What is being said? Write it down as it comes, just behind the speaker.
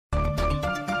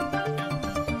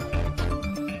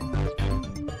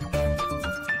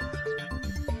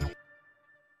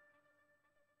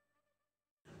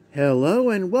Hello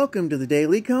and welcome to the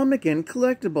Daily Comic and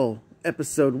Collectible,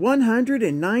 episode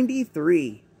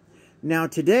 193. Now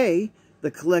today,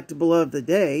 the collectible of the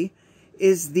day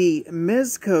is the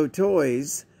Mezco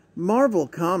Toys Marvel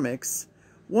Comics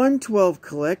 112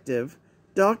 Collective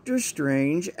Doctor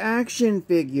Strange action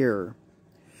figure.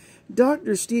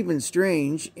 Dr. Stephen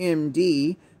Strange,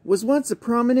 MD, was once a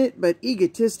prominent but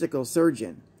egotistical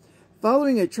surgeon.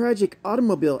 Following a tragic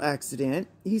automobile accident,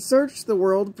 he searched the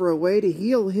world for a way to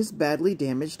heal his badly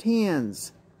damaged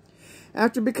hands.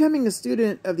 After becoming a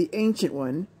student of the Ancient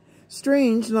One,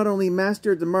 Strange not only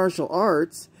mastered the martial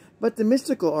arts, but the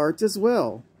mystical arts as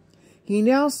well. He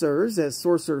now serves as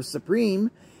Sorcerer Supreme,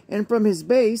 and from his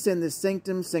base in the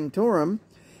Sanctum Sanctorum,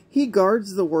 he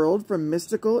guards the world from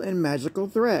mystical and magical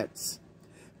threats.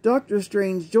 Dr.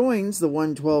 Strange joins the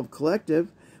 112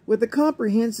 Collective with a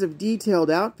comprehensive detailed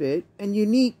outfit and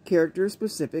unique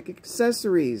character-specific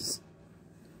accessories.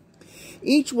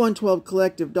 Each 112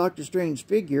 Collective Doctor Strange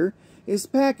figure is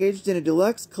packaged in a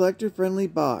deluxe collector-friendly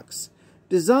box.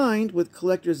 Designed with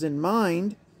collectors in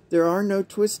mind, there are no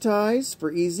twist ties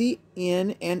for easy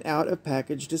in and out of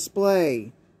package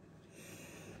display.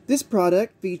 This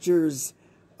product features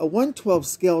a 1/12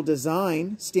 scale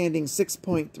design standing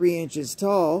 6.3 inches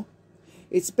tall.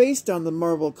 It's based on the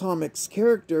Marvel Comics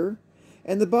character,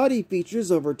 and the body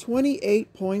features over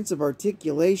 28 points of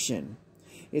articulation.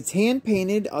 It's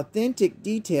hand-painted, authentic,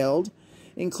 detailed,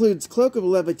 includes Cloak of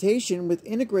Levitation with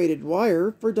integrated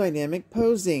wire for dynamic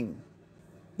posing.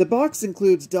 The box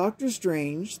includes Doctor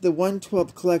Strange, the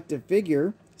 112 Collective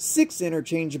figure, 6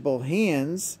 interchangeable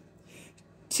hands,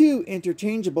 2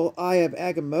 interchangeable Eye of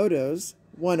Agamottos,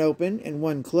 one open and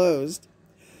one closed,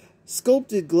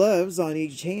 sculpted gloves on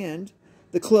each hand,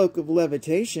 the Cloak of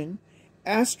Levitation,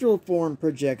 Astral Form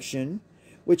Projection,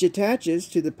 which attaches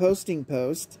to the posting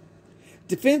post,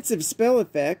 defensive spell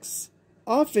effects,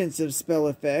 offensive spell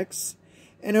effects,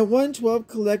 and a 112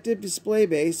 Collective display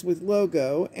base with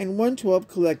logo and 112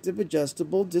 Collective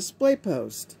adjustable display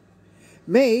post.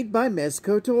 Made by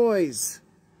Mezco Toys.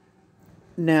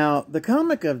 Now, the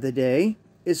comic of the day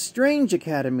is Strange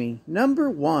Academy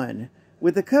 #1,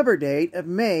 with a cover date of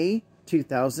May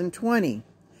 2020.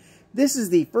 This is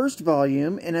the first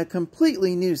volume in a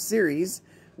completely new series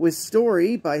with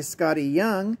story by Scotty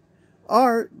Young,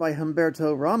 art by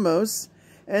Humberto Ramos,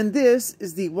 and this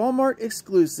is the Walmart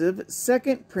exclusive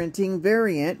second printing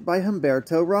variant by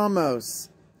Humberto Ramos.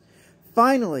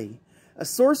 Finally, a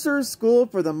sorcerer's school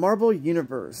for the Marvel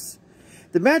Universe.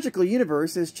 The magical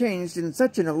universe has changed in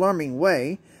such an alarming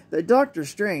way that Doctor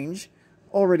Strange,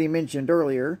 already mentioned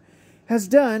earlier, has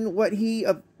done what he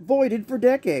avoided for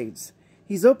decades.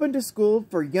 He's opened a school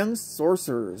for young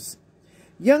sorcerers.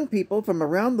 Young people from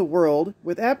around the world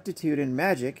with aptitude in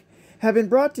magic have been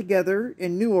brought together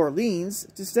in New Orleans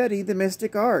to study the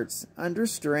mystic arts under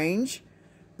Strange,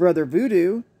 Brother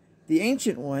Voodoo, the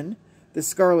Ancient One, the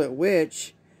Scarlet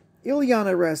Witch,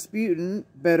 Ilyana Rasputin,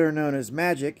 better known as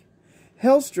Magic,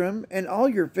 Hellstrom, and all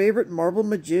your favorite Marvel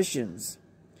magicians.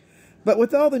 But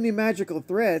with all the new magical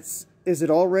threats, is it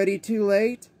already too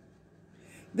late?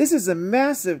 This is a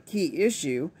massive key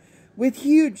issue with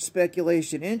huge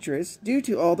speculation interest due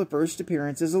to all the first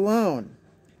appearances alone.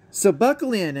 So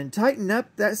buckle in and tighten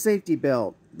up that safety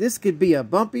belt. This could be a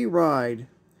bumpy ride.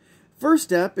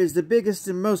 First up is the biggest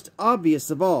and most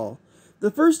obvious of all, the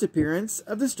first appearance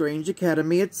of the Strange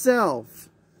Academy itself.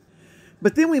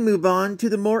 But then we move on to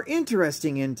the more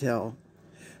interesting intel.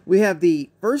 We have the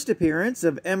first appearance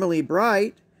of Emily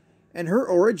Bright, and her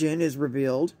origin is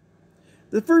revealed.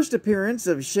 The first appearance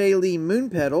of Shaylee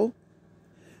Moonpetal,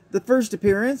 the first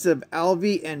appearance of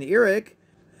Alvi and Eric,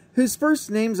 whose first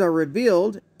names are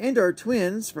revealed and are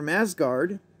twins from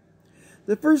Asgard,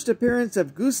 the first appearance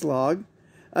of Gooselog,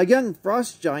 a young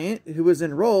frost giant who was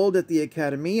enrolled at the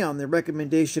Academy on the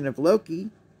recommendation of Loki,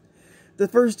 the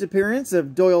first appearance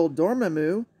of Doyle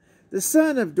Dormammu, the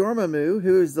son of Dormammu,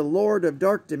 who is the Lord of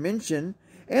Dark Dimension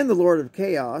and the Lord of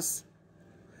Chaos.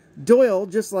 Doyle,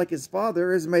 just like his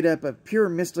father, is made up of pure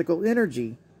mystical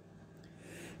energy.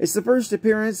 It's the first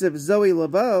appearance of Zoe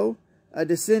Laveau, a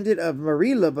descendant of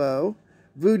Marie Laveau,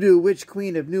 Voodoo Witch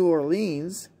Queen of New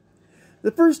Orleans.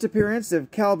 The first appearance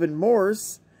of Calvin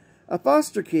Morse, a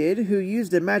foster kid who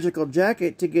used a magical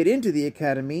jacket to get into the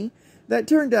Academy that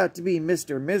turned out to be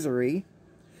Mr. Misery.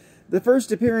 The first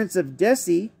appearance of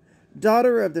Desi,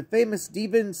 daughter of the famous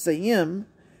demon Sayim,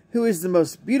 who is the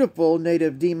most beautiful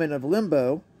native demon of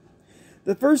Limbo.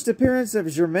 The first appearance of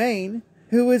Germaine,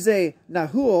 who is a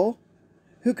Nahul,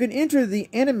 who can enter the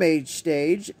Animage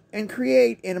stage and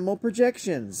create animal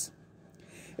projections.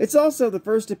 It's also the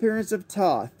first appearance of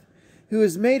Toth, who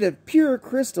is made of pure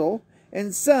crystal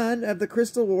and son of the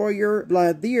crystal warrior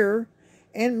Bladir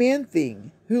and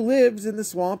Man-Thing, who lives in the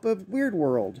swamp of Weird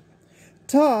World.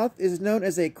 Toth is known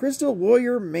as a crystal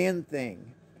warrior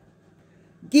Man-Thing.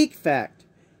 Geek fact: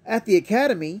 at the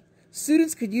Academy,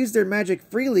 students could use their magic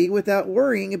freely without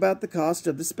worrying about the cost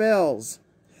of the spells.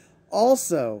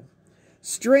 Also,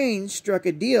 Strange struck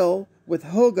a deal with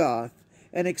Hogoth,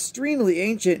 an extremely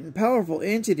ancient and powerful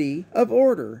entity of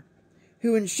order,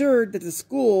 who ensured that the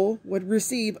school would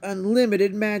receive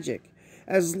unlimited magic,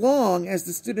 as long as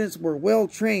the students were well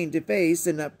trained to face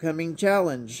an upcoming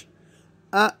challenge.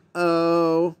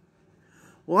 Uh-oh.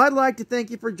 Well, I'd like to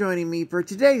thank you for joining me for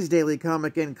today's Daily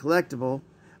Comic and Collectible,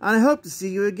 and I hope to see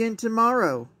you again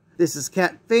tomorrow. This is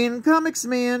CatFan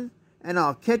ComicsMan, and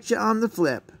I'll catch you on the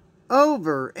flip.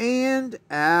 Over and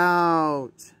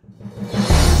out.